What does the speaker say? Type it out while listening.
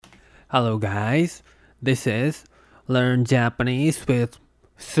Hello guys, this is Learn Japanese with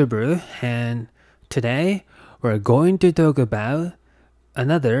Subaru, and today we're going to talk about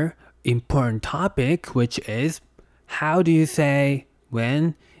another important topic, which is how do you say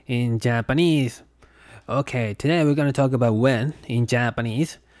when in Japanese? Okay, today we're going to talk about when in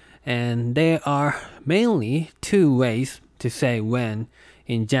Japanese, and there are mainly two ways to say when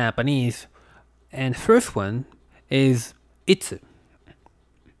in Japanese, and first one is itsu.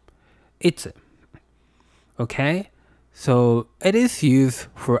 Itsu. Okay? So it is used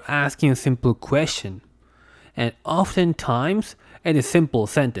for asking a simple question. And oftentimes it is simple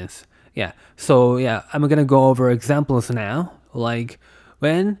sentence. I'm gonna go over examples now. Like,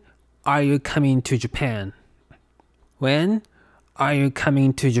 when are you coming to Japan? When are you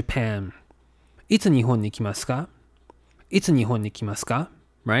coming to Japan? いつ日本に来ますか? いつ日本に来ますか?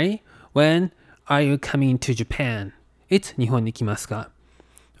 Right? When are you coming to Japan? いつ日本に来ますか?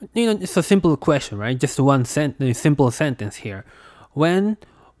 It's a simple question, right? Just one simple sentence here. When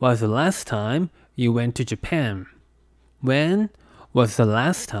was the last time you went to Japan? When was the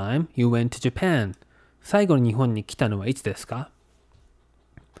last time you went to Japan? 最後に日本に来たのはいつですか?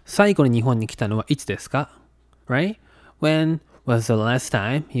 最後に日本に来たのはいつですか? Right? When was the last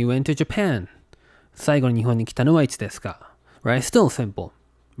time you went to Japan? 最後に日本に来たのはいつですか? Right? Still simple,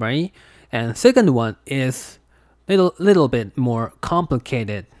 right? And second one is little bit more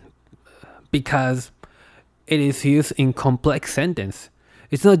complicated because it is used in complex sentence.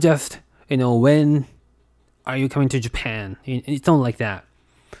 It's not just, when are you coming to Japan? It's not like that.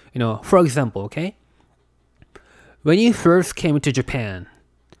 For example, okay? When you first came to Japan,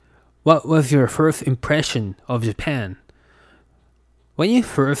 what was your first impression of Japan? When you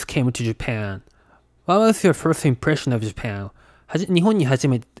first came to Japan, what was your first impression of Japan? 日本に初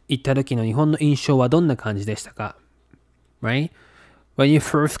めて行った時の日本の印象はどんな感じでしたか? Right? When you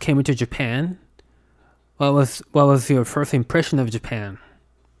first came to Japan, what was your first impression of Japan?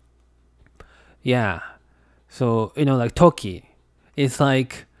 Yeah. So, like Toki, it's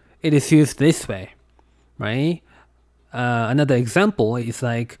like it is used this way, right? Another example is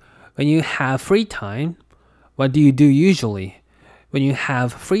like when you have free time, what do you do usually? When you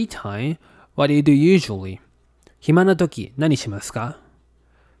have free time, what do you do usually? 暇な時何しますか?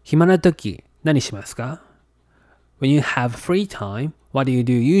 暇な時何しますか? When you have free time, what do you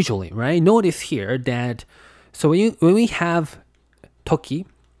do usually, right? Notice here that, so when we have toki,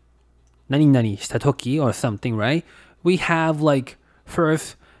 何々した時 or something, right? We have like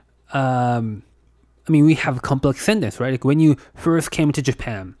first, we have complex sentence, right? Like when you first came to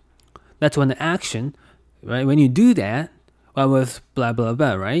Japan, that's one action, right? When you do that, what was blah, blah,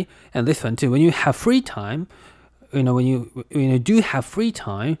 blah, right? And this one too, when you have free time, when you do have free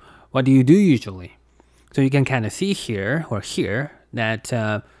time, what do you do usually? So you can kind of see here or here that,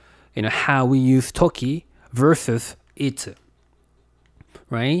 how we use toki versus itsu,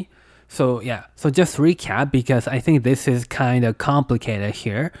 right? So just recap, because I think this is kind of complicated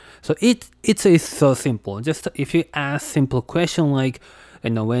here. So itsu is so simple. Just if you ask simple question like,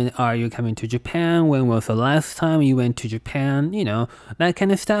 when are you coming to Japan? When was the last time you went to Japan? That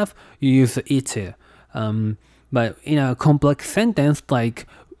kind of stuff, you use itsu. But in a complex sentence like,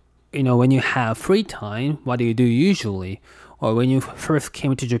 when you have free time, what do you do usually? Or when you first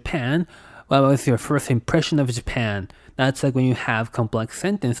came to Japan, what was your first impression of Japan? That's like when you have complex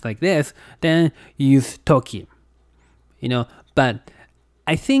sentence like this, then you use toki. But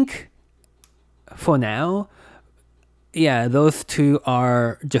I think for now, those two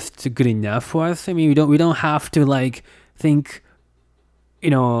are just good enough for us. We don't have to like think,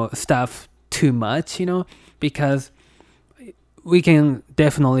 stuff too much, because we can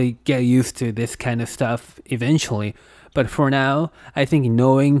definitely get used to this kind of stuff eventually. But for now, I think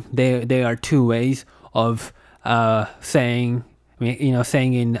knowing there are two ways of saying,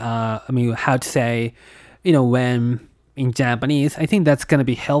 how to say, when in Japanese, I think that's gonna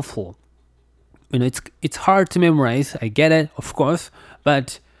be helpful. It's hard to memorize, I get it, of course,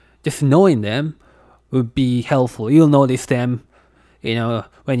 but just knowing them would be helpful. You'll notice them,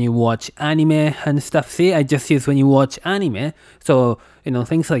 when you watch anime and stuff. See, I just use when you watch anime. So,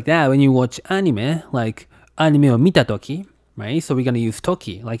 things like that. When you watch anime, like animeを見たとき, right? So we're going to use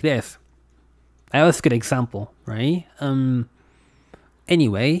toki like this. That was a good example, right?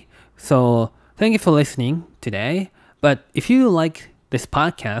 Anyway, so thank you for listening today. But if you like this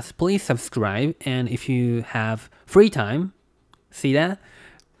podcast, please subscribe. And if you have free time, see that?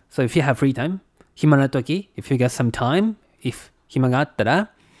 So if you have free time, 暇なとき, if you got some time, if 暇があった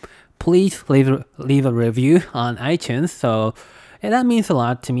ら, please leave a review on iTunes. So that means a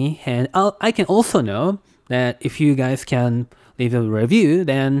lot to me. And I can also know that if you guys can leave a review,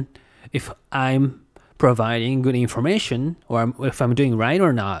 then if I'm providing good information or if I'm doing right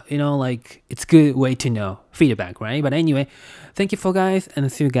or not. Like it's a good way to know feedback, right? But anyway, thank you for guys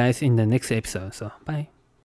and see you guys in the next episode. So bye.